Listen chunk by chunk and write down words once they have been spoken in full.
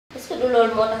du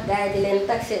loolu moo tax gars yi di leen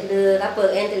taxé de rappeur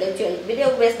intellectuel Bideew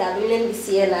Bou Bess daal duñu leen gis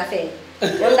si yenn affaire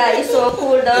ñoom daal ils sont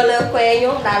cool dans leur coin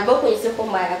ñoom daal bokkuñu si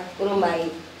xumbaay ak rumbaay yi.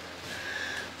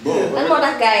 bon lan moo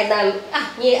tax gars yi naan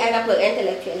ñii ay rappeur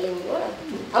intellectuel lañu wala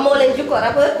amoo leen jikko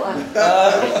rappeur quoi.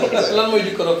 lan mooy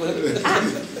jikko rappeur.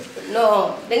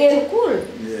 non da ngeen cool.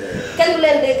 kenn du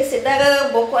leen dégg si dara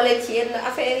boo xoolee ci yenn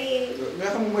affaire yi. mais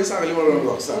xam nga mooy sànq li ma doon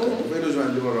wax sànq. dafay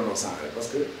rejoindre li ma doon wax sànq parce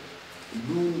que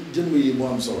du jëmm yi moo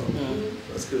am solo.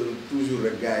 parce que toujours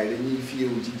rek gars yi dañuy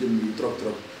fiyewu ci jëmm yi trop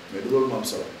trop mais du loolu moo am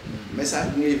solo. message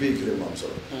bi ngay véhiculer moo am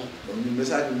solo. donc ñun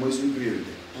message bi mooy suñu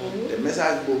priorité. te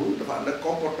message boobu dafa ànd ak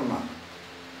comportement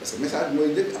parce que message bi mooy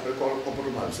njëkk après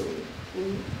comportement bi solo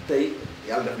tey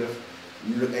yàlla def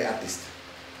ñu nekk ay artistes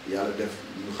yàlla def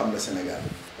ñu xam ne Sénégal.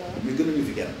 mais gënuñu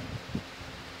fi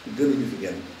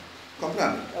kenn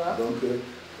comprendre donc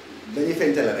dañuy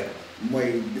feeñtale rek mooy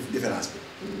différence bi.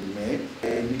 mais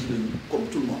ay nit lañu comme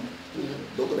tout le monde.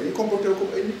 donc dañuy comporté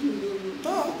comme ay nit yu.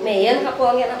 mais yéen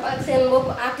rapport ngeen am ak seen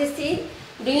mbokku artistes yi.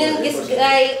 duñu leen gis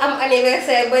gars yi am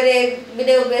anniversaire ba léegi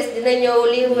Bideew Bou Bess dina ñëw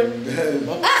lii wër.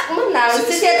 mën naa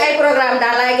si seen ay programme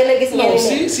daal laay gën a gis. non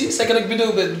si c'est que nag Bideew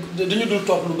Bou Bess dañu dul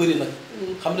toog lu bëri nag.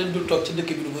 xam nañ dul toog ci dëkk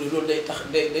bi lu bëri loolu day tax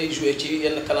day jouer ci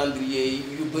yenn calendrier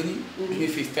yu bëri. du ñu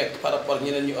fi fekk par rapport ak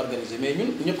ñeneen ñuy organiser mais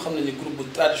ñun ñëpp xam nañ ne groupe bu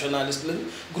traditionnaliste lañ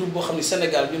groupe boo xam ne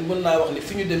Sénégal ñun mën naa wax ni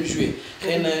fi ñu dem jouer.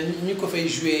 xëy na ñi ko fay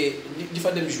jouer di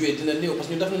fa dem jouer dina néew parce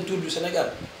que ñu def nañ tour du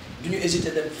Sénégal. du ñu hésité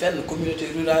dem fenn communauté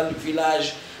rurale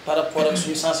village par rapport ak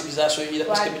suñu sensibilisation yi ñuy def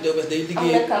parce que Bideew Bou Bess day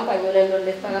liggéey. am na campagne yoo leen doon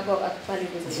def par rapport ak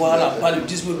paludisme. voilà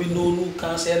paludisme bi noonu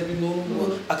cancer bi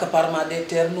noonu. accaparement des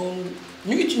terres noonu.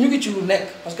 ñu ngi ci lu nekk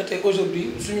parce que tey aujourd'hui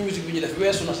suñu musique bi ñu def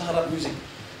weesu na sax rap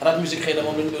musique xëy na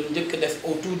moom lañu doon njëkk a def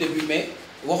au tout début mais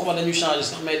waxuma dañuy changer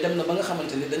sax mais dem na ba nga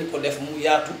xamante ni dañu ko def mu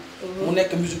yaatu. mu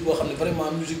nekk musique boo xam ne vraiment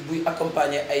musique buy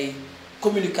accompagner ay.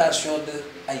 communication de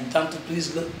ay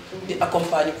entreprise la di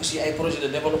accompagner aussi ay projets de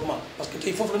développement parce que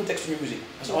tey foofu lañu teg suñu musique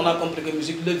parce que on a compris que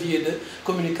musique levier de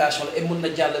communication la et mën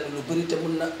na jàllale lu bëri te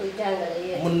mën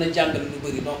na jàngale lu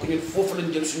bëri donc ñun foofu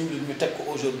lañu jël suñu musique ñu teg ko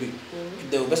aujourd'hui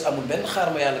Bideew Bou Bess amul benn xaar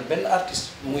ma yàlla benn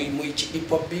artiste muy ci hip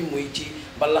hop bi muy ci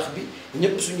mbalax bi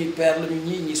ñëpp suñuy père lañu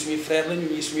ñii suñuy frère lañu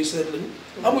ñii suñuy sœur lañu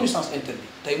amuñu sens interdit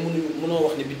tey mënoo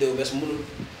wax ne Bideew Bou Bess mën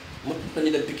nañu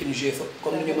dem Pikine jouer fa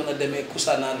comme ni ñu mën a demee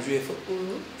Koussanar jouer fa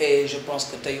et je pense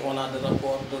que tey on a de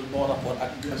bon rapport ak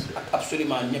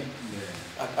absolument ñëpp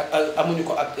ak amuñu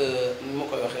ko ak nu ma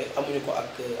koy waxee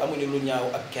amuñu lu ñaaw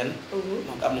ak kenn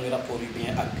donc am nañu rapport yu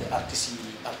bien ak artistes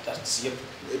yëpp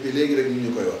et puis léegi rek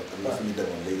ñu koy wax am na fi ñu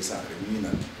demoon léegi sànq rek ñu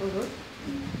naan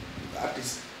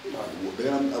artiste da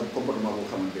nga am comportement boo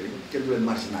xamante ni kenn du leen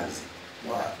marginaliser.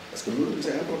 Voilà. Parce que nous,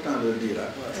 c'est important de le dire.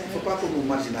 Il ne faut pas que nous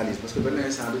marginalisons. Parce que ben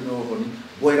instant, nous avons dit,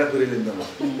 boy rappeur,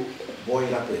 boy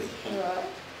rappeur.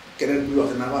 Keneen bi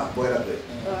wax naa boy rappeur.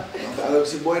 Donc alors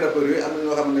si boy rappeur yooyu am na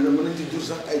ñoo xam ne mën nañ ci jur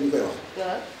sax ay ñu koy wax.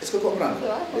 Est-ce que comprendre?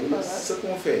 Ce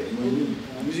qu'on fait mooy ñun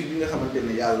musique bi nga xamante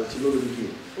ne yàlla ci loolu ñu kii.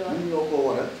 ñun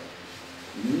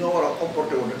ñoo war a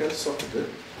comporter woon de telle sorte que.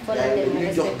 gars yi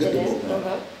dañuy jox gëdd boobu.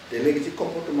 te léegi ci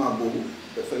comportement boobu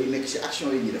dafay nekk ci action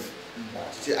yi ñuy def.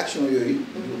 ci action yooyu.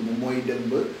 mooy dem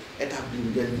ba étape bi ñu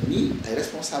gën ñii ay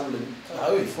responsables lañu. Ah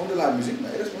oui, ils font de la musique mais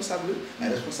ay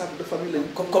responsables de famille lañu.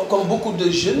 comme beaucoup de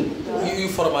jeunes. yu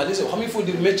formalisé xam nga il faut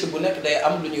dire métier bu nekk day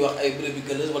am lu ñuy wax ay brebis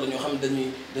galeuses wala ñoo xam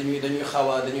ne dañuy xaw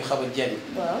a jenn.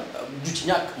 du ci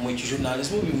ñàkk muy ci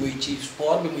journalisme bi muy ci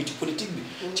sport bi muy ci politique bi.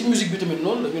 ci musique bi tamit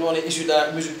noonu la ñu on est issu de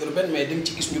la musique urbaine mais dañ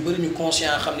ci gis ñu bëri ñu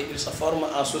conscient xam ne ils se forment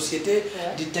en société.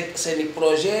 di teg seeni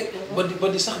projet ba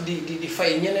di sax di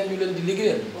fay ñeneen ñu leen di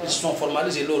liggéeyal. ils sont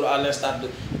formalisés loolu à l'instar de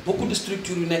beaucoup de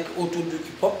structures yu nekk autour du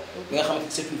hip hop. bi nga xam ne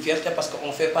c'est une fierté parce que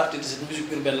on fait partie de cette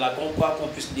musique urbaine là quoi qu'on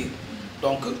puisse dire.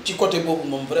 donc ci côté boobu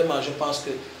moom vraiment je pense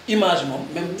que image moom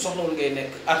même soxlawul ngay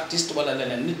nekk artiste wala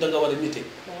leneen nit da nga war a nite.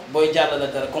 booy jàllale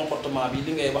dara comportement bi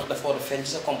li ngay wax dafa war a feeñ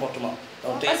ci sa comportement.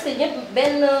 donc tey parce que ñëpp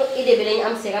benn idée bi lañu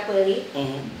am ci rappeurs yi.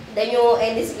 dañoo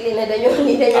indiscipliné dañoo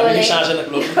nii dañoo lekk. changé nag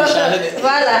loolu changé de.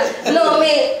 voilà non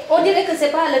mais on dirait que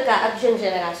c'est pas le cas ak jeune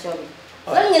génération bi.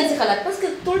 lan ngeen ci xalaat parce que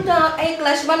tout le temps ay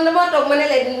clash man dama toog ma ne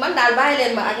leen man daal bàyyi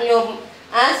leen ma ak ñoom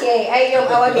anciens yi ay ñoom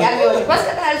awa bi ak ñooñu parce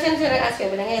que daal jeune génération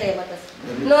bi da ngay ree ba tas.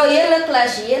 non yenn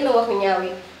clash yi yenn waxu ñaaw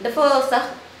yi dafa sax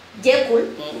jekkul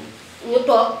ñu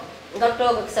toog. nga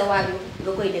toog ak sa waajur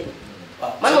nga koy dégg.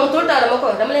 man moom tout le temps dama koy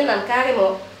wax dama leen naan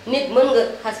carrément nit mën nga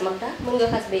xas Makta mën nga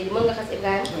xas Bideew mën nga xas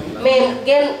Ibrahima mais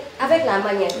ngeen avec la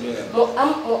manière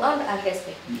mu ànd ak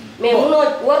respect. mais munoo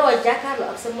waroo jàkkaarloo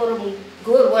ak sa moromu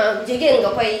góor wala jigéen nga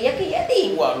koy yekk.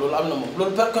 waaw loolu am na moom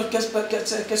loolu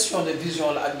question de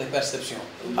vision la ak de perception.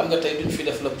 xam nga tey duñ fi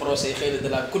def le procès xëy na de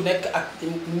la ku nekk ak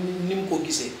ni mu ko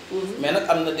gisee. mais nag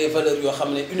am na des valeurs yoo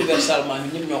xam ne universellement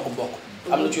ñun ñëpp ñoo ko bokk.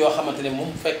 am na ci yoo xamante ne moom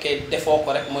bu fekkee defoo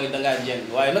ko rek mooy dangaa jéng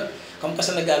waaye nag comme que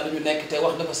Sénégal lu ñu nekk te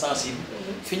wax dafa sensible.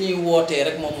 fi ñuy wootee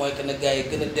rek moom mooy que ne gars yi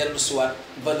gën a dellu siwaat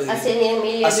valeurs yi. assainir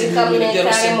milieu bi xam ne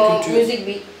carrément musique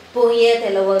bi pour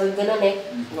yeete la war a gën a nekk.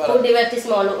 pour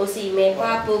divertissement la aussi mais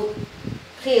pas pour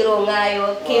xiiroo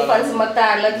ngaayoo. kii fan si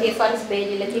Matar la kii fan si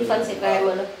Bédi la kii fan si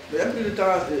Ibrahima la. mais am nañu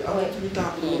temps amatuñu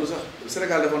temps pour loolu sax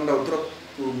Sénégal dafa ndaw trop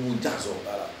pour mu jaxasoo.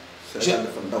 voilà Sénégal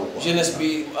dafa ndaw quoi. jeunesse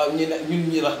bi ñun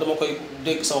ñi wax dama koy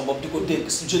dégg sama bopp di ko dégg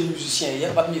jeunes musiciens yi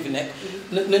ak ñi fi nekk.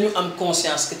 nañu am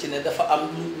conscience que ci ne dafa am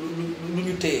lu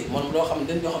ñu téye maanaam loo xam ne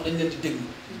dañ leen di déglu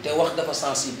te wax dafa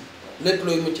sensible. lépp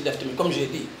looy mën ci def tamit comme j'ai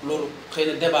dit loolu xëy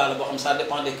na débat la boo xam ça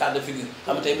dépend des cas de figure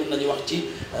xam nga tey mën nañu wax ci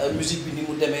musique bi ni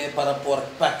mu demee par rapport ak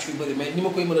pàcc yu bëri mais ni ma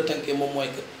koy mën a tënkee moom mooy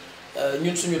que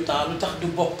ñun suñu temps lu tax du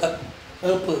bokk ak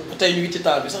un peu tey ñu ngi ci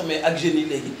temps bi sax mais ak jeunes yi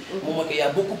léegi moom mooy que y a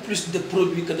beaucoup plus de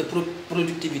produits que de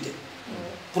productivité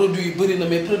produit yu bëri na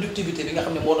mais productivité bi nga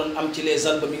xam ne moo doon am ci les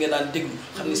albums yi nga daan déglu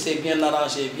xam ne c'est bien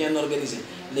arrangé bien organisé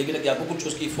léegi nag y a beaucoup de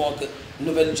choses qui font que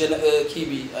nouvelle kii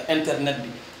bi internet bi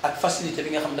ak facilité bi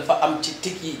nga xam ne dafa am ci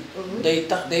tic yi day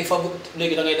tax day fa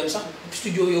léegi da ngay dem sax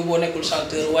studio yow boo nekkul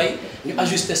chanteur waaye ñu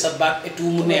ajuster sa baat et tout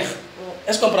mu neex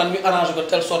est-ce que comprendre ñu arrangé ko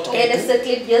telle sorte que ngay def sa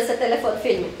clip jël sa téléphone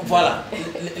film voilà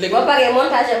léegi boo paree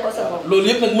montage ko sa bopp loolu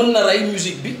yëpp nag mën na rey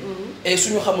musique bi et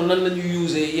suñu xamul nan la ñuy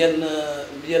user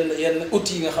yenn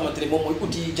outils yi nga xamante ni moom mooy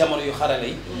outils yi jamono yu xarale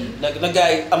yi nag na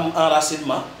gars yi am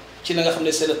enracinement ci la nga xam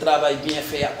ne c'est le travail bien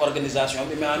fait ak organisation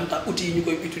bi mais en même temps outils yi ñu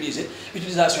koy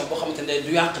utilisation boo xamante ne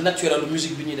du yàq naturel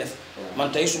musique bi ñuy def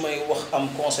man tey su may wax am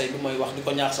conseil bi may wax di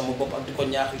ko ñaax sama bopp ak di ko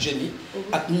ñaax jeunes yi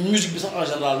ak musique bi sax en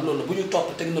général loolu la bu ñu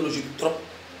topp technologie bi trop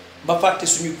ba fàtte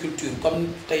suñu culture comme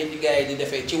tey ni gars yi di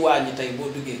defee ci waañi tey boo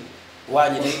duggee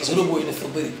waañi da ngay gis robot yi dafa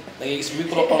bëri da ngay gis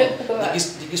micro-ondes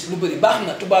di gis lu bëri baax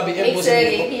na tubaab bi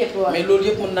imposé ko mais loolu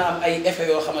yëpp mën naa am ay effets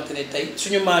yoo xamante ne tey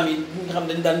suñu maam yi ñi nga xam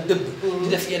dañu daan dëbb di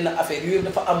def yenn affaire yooyu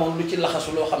dafa amoon lu ci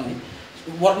laxasu loo xam ni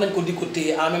war nañ ko di ko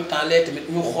téye en même temps lee tamit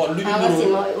ñu xool lu ñu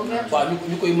mënoon waaw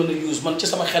ñu koy mën a use man ci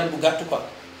sama xel bu gàtt quoi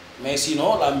mais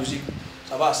sinon la musique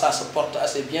ça va ça se porte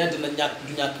assez bien dina ñàkk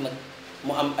du ñàkk nag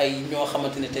mu am ay ñoo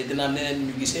xamante ne tey dina am neneen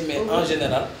ñu gisee mais en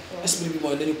général esprit bi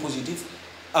mooy dañu positif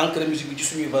ancré musique bi ci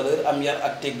suñuy valeur am yar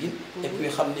ak teggin et puis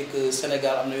xam ni que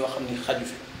Sénégal am na yoo xam ni xaju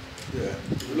fi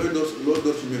loolu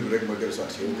door ci mbir bi rek mooy dellu soit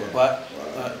si waaw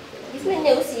gis nañ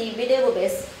ne aussi Bideew Bou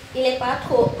Bess il est pas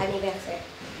trop anniversaire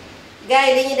gars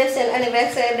yi dañuy def seen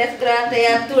anniversaire def grand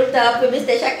théâtre tout le temps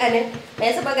publicité chaque année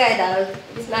mais sama gars yi daal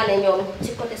gis naa ne ñoom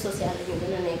ci côté social la ñu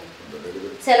gën a nekk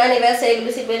seen anniversaire yi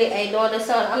lu si bëri ay don de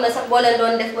sang am na sax boo leen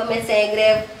doon def ba médecin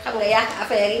grève xam nga yàq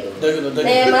affaire yi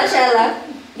mais macha allah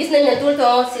gis nañ ne tout le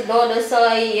temps si don de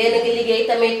sang yi yéen a ngi liggéey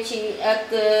tamit ci ak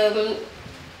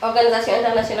organisation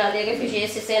internationale des réfugiés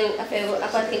si seen affaire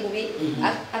apatride bi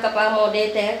ak accaparement des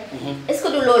terres est-ce que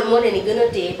du loolu moo leen di gën a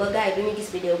téye ba gars yi du ñu gis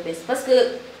Bideew Bou Bess parce que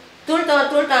tout le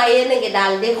temps yéen a ngi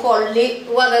daal di xool li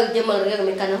war a jëmal réew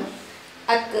mi kanam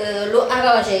ak lu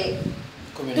arrangé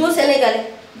tout Sénégalais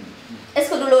est-ce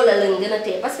que du loolu la leen gën a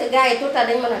téye parce que gars yi tout le temps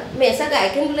dañ mën a mais sa gars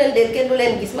yi kenn du leen dégg kenn du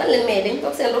leen gis man leen mais dañ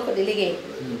toog seen rokk di liggéey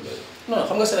non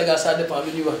xam nga Sénégal ça dépend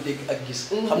lu ñuy wax dégg ak gis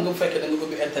xam nga bu fekkee da nga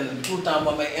ubbi internet bi tout le temps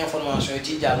moom ay information yi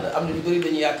ciy jàll am na ñu bëri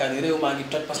dañuy yaakaar ni réew maa ngi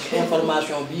toj parce que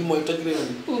information bii mooy toj réew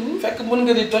mi fekk mën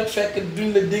nga di toj fekk duñ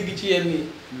la dégg ci yenn yi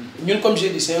ñun comme j'ai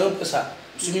dit c'est un peu ça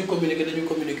suñuy communiquer dañuy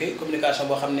communiquer communication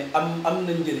boo xam ne am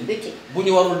nañ njëriñ bu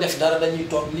ñu warul def dara dañuy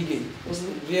toog liggéey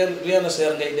rien ne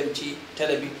sert ngay dem ci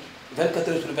télé bi 24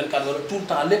 heures sur 24 wala tout le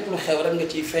temps lépp lu xew rek nga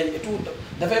ciy feeñ et tout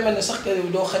dafay mel ne sax que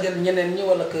doo xajal ñeneen ñi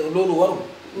wala que loolu warul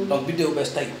donc Bideew Bou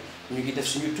Bess tey ñu ngi def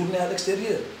suñu tournée à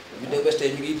l'extérieur Bideew Bou Bess tey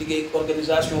ñu ngi liggéey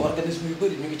organisme yu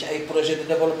bëri ñu ngi ci ay projet de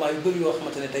développement yu bëri yoo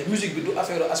xamante ne tey musique bi du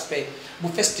affaire aspect bu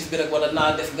festif bi rek wala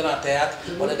naa def grand théâtre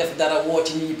wala def dara woo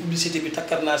ci nit ñi publicité bi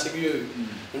takkar naa si yooyu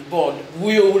bon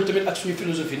wuyoowul tamit ak suñu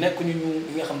philosophie nekk ñu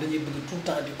nga xam dañuy bëgg tout le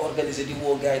temps di organiser di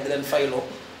woo gars yi di leen fayloo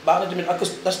baax na tamit ak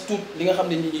as tuut li nga xam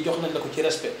ne nit ñi jox nañ la ko ci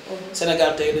respect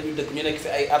Sénégal tey dañu dëkk ñu nekk fi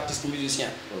ay artistes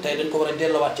musiciens tey dañ ko war a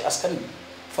delluwaat ci askan bi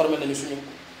formé nañu suñu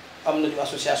am nañu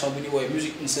association bu ñuy woowee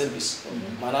musique in service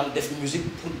maanaam def musique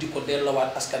pour di ko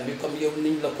delluwaat askan bi comme yow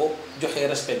niñ la ko joxee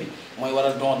respect bi mooy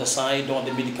waral don de sang yi don de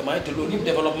médicaments yi te loolu yëpp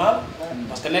développement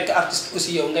parce que nekk artiste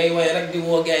aussi yow ngay woy rek di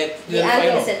woo gars yi di leen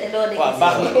fay waaw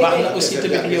baax na aussi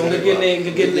tamit yow nga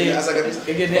génnee asaga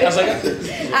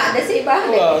ah da siy baax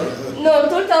ne non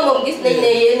tout le temps moom gis nañ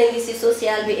ne yéen a ngi si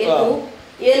social bi et tout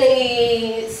yéen a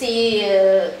ngi si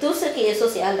tout ce qui est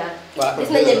social daal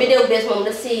gis nañ ne Bideew Bou Bess moom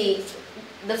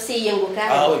daf siy yëngu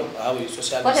carrément ah oui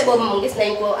social côté boobu moom gis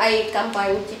nañ ko ay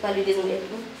campagne ci paludisme et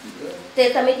tout te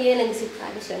tamit yéen a ngi si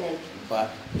traditionnel bi. waaw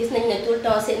gis nañ ne tout le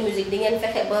temps seen musique di ngeen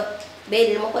fexe ba bay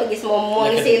di ma koy gis moom moo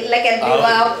ngi si leket bi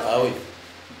waaw.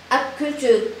 ak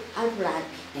culture alpulaar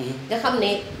bi. nga xam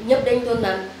ne ñëpp dañ doon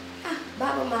naan ah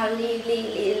Baaba Maal lii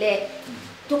lee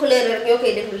tukulóor rek ñoo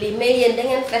koy déglu lii mais yéen da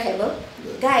ngeen fexe ba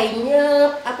gars yi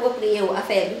ñëpp approprié wu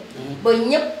affaire bi. ba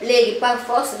ñëpp léegi par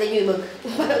force dañuy bëgg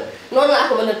noonu laa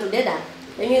ko mën a tuddee daal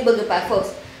dañuy bëgg par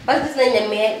force. parce que gis nañ ne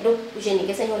maire du jeunes yi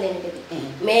kese ñoo leen di déglu.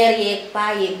 maire yeeg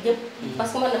paa yeeg yëpp.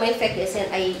 parce que man damay fekkee seen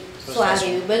ay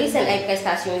soirée yu bëri seen ay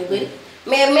prestations yu bëri.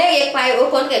 mais maire yeeg paa yi au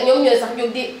contraire ñoom ñooy sax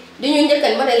jóg di ñu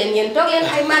njëkkan ma ne leen yéen toog leen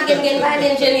ay màgget ngeen bàyyi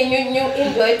leen jeunes yi ñu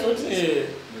enjoy tuuti.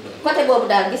 côté boobu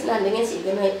daal gis naa da ngeen si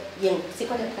gën a yëngu si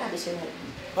côté traditionnel.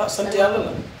 waaw sant yàlla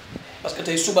la parce que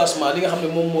tey soubassement li nga xam ne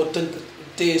moom moo tënk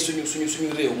téye suñu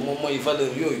réew moom mooy valeur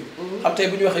yooyu. xam tey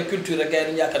bu ñu waxee culture rek gars yi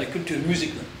dañu yaakaar ne culture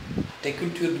musique la. te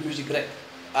culture de musique rek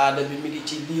aada bi mi ngi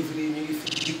ci livre yi ñu ngi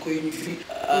fi jikko yi ñu ngi fi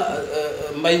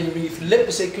mbay mi ngi fi lépp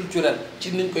c'est culturel ci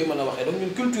niñ koy mën a waxee donc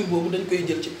ñun culture boobu dañ koy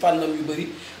jël ci fànnam yu bëri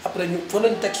après ñu fa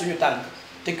lañ teg suñu tànk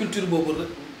te culture boobu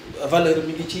valeur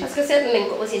mi ngi ci. parce que seetlu nañ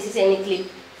ko aussi si seen i clip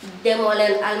demoo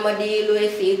leen almadi looy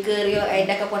fii kër yoo ay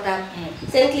Dakar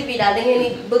seen clip yi daal da ngeen di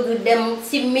bëgg dem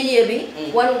si milieu bi.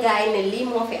 wan gaay ne lii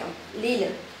moo fi am lii la.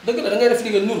 dëgg la da ngay def li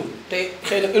nga nuru te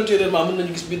xëy na ultérieurement mën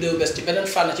nañu gis Bideew Bou Bess ci beneen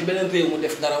fànn ci beneen réew mu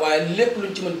def dara waaye lépp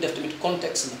luñ ci mën def tamit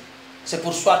contexte la c'est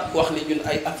pour soit wax ni ñun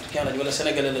ay africain lañu wala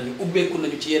sénégalais lañu ubbeeku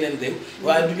nañu ci yeneen réew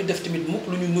waaye du ñu def tamit mukk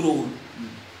lu ñu nuróowul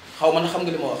xaw ma na xam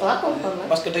nga li ma wax.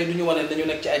 parce que tey du ñu wane dañu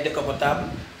nekk ci ay décapotable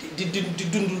di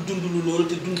dundlu loolu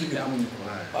te dunduñu amuñu ko.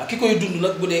 waaw ki koy dund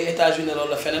nag bu dee États-Unis loolu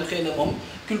la feneen xëy na moom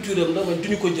culture am la mooy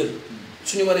duñu ko jël.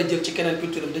 suñu waree jël ci keneen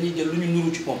culture am dañuy jël lu ñu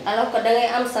nuru ci moom. alors que da ngay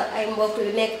am sax ay mbokk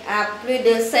yu nekk à plus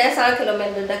de 500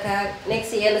 kilomètres de Dakar nekk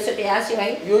si yenn situation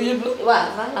yi. yooyu yëpp la. waaw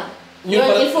voilà.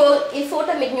 ñooñu il faut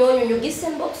tamit ñooñu ñu gis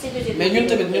seen bopp si musique. mais ñun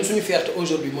tamit ñun suñu fierté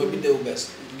aujourd'hui mooy Bideew Bou Bess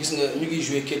gis nga ñu ngi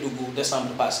joué Kédougou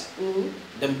décembre passé.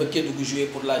 dem ba Kédougou joué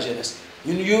pour la jeunesse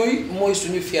ñun yooyu mooy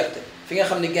suñu fierté. fi nga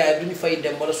xam ne gars yi du ñu fay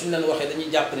dem wala suñu leen waxee dañuy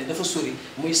jàpp ne dafa sori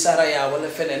muy Saraya wala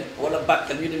feneen wala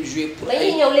Bakel ñu dem jouer pour ay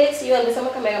dañuy ñëw léegi si yoon bi sama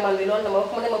caméraman bi loolu dama wax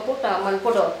mu ne ma pourtant man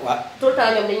Podor. waaw tout le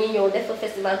temps ñoom dañuy ñëw def fa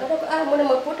festival ba ne ko ah mu ne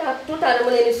ma pourtant tout le temps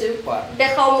dama leen di suivre. waaw te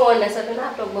xaw ma woon ne sax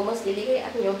dinaa toog ba mos di liggéey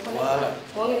ak ñoom. voilà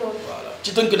moo ngi noonu. voilà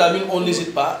ci tënk daal ñun on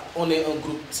n'hésite pas on est un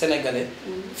groupe sénégalais.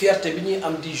 fierté bi ñuy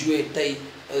am di jouer tey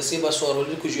Sibassor wala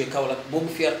di ko jouer Kaolack boobu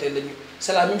fierté lañu.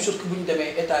 c'est la même chose que bu ñu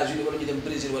demee États-Unis wala ñu dem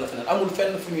Brésil wala feneen amul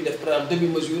fenn fu ñuy def par exemple demi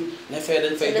mesure ne fee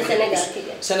dañ fay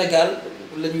Sénégal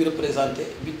la ñuy représenté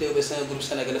Bideew Bou Bess c'est un groupe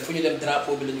sénégalais fu ñu dem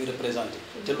drapeau bi la ñuy représenté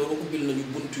te loolu ubbil nañu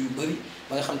bunt yu bëri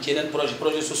ba nga xam ci yeneen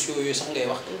projets sociaux yooyu sax ngay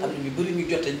wax am na ñu bëri ñu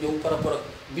jote ñëw par rapport ak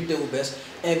Bideew Bou Bess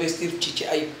investir ci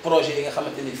ay projets yi nga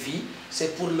xamante ne fii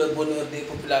c'est pour le bonheur des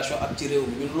populations ak ci réew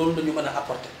mi ñun loolu la ñu mën a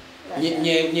apporter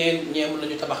ñee mën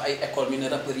nañu tabax ay école ñu ne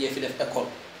rappeurs yi fi def école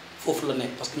foofu la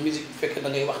nekk parce que musique bu fekkee da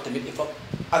ngay wax tamit il faut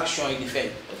action yi di feeñ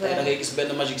tey da ngay gis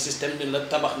benn Magic System ñun la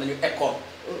tabax nañu école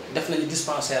def nañu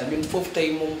dispensaire ñun foofu tey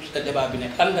moom la débat bi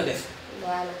nekk lan nga def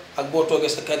ak boo toogee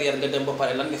sa carrière nga dem ba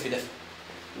pare lan nga fi def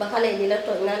ba xale di la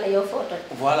toj naa ne yow foo toj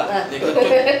voilà léegi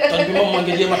nag toj bi moom maa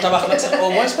ngi jéem a tabax nag sax au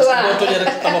moins parce que boo tojee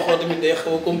rek tabaxoo tamit day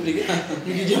xaw a compliqué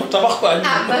ñu ngi jéem a tabax quoi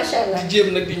di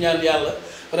jéem nag di ñaan yàlla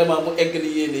vraiment mu egg li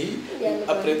yéene yi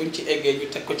après buñ ci eggee ñu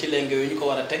teg ko ci lenge yooyu ñu ko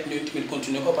war a teg ñu tamit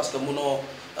continuer ko parce que munoo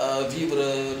vivre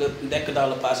le nekk dans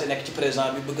le passé nekk ci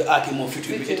présent bi bëgg aaki moo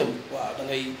futur bi itam waaw da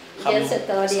ngay xam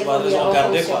ça va raison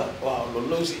garder quoi waaw loolu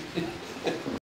la aussi